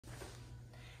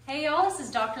Hey y'all, this is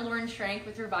Dr. Lauren Shrank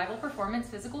with Revival Performance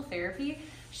Physical Therapy,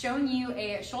 showing you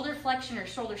a shoulder flexion or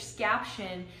shoulder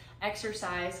scaption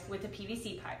exercise with a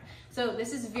PVC pipe. So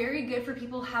this is very good for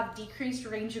people who have decreased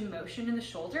range of motion in the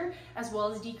shoulder as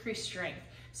well as decreased strength.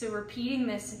 So repeating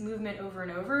this movement over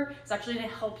and over is actually going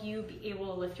to help you be able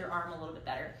to lift your arm a little bit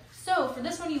better. So for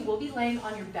this one, you will be laying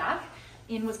on your back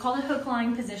in what's called a hook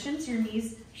lying position, so your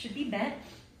knees should be bent.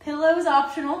 Pillow is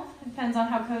optional, depends on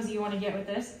how cozy you want to get with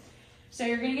this. So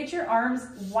you're gonna get your arms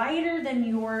wider than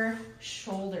your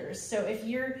shoulders. So if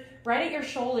you're right at your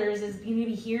shoulders is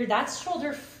maybe here, that's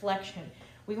shoulder flexion.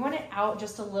 We want it out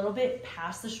just a little bit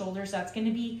past the shoulders. That's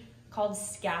gonna be called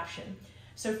scaption.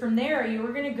 So from there,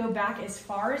 you're gonna go back as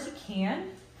far as you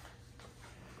can,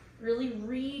 really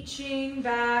reaching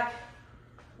back,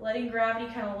 letting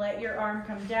gravity kind of let your arm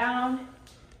come down,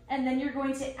 and then you're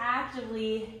going to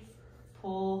actively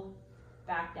pull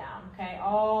back down, okay?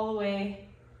 All the way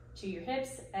to your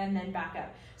hips and then back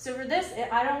up. So for this,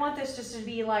 I don't want this just to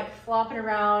be like flopping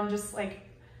around, just like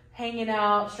hanging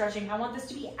out, stretching. I want this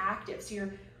to be active. So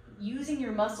you're using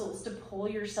your muscles to pull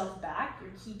yourself back.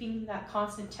 You're keeping that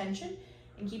constant tension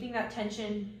and keeping that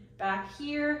tension back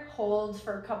here. Hold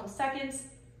for a couple seconds,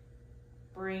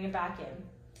 bring it back in.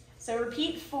 So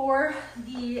repeat for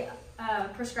the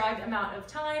prescribed amount of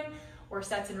time or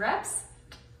sets and reps,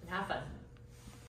 and have fun.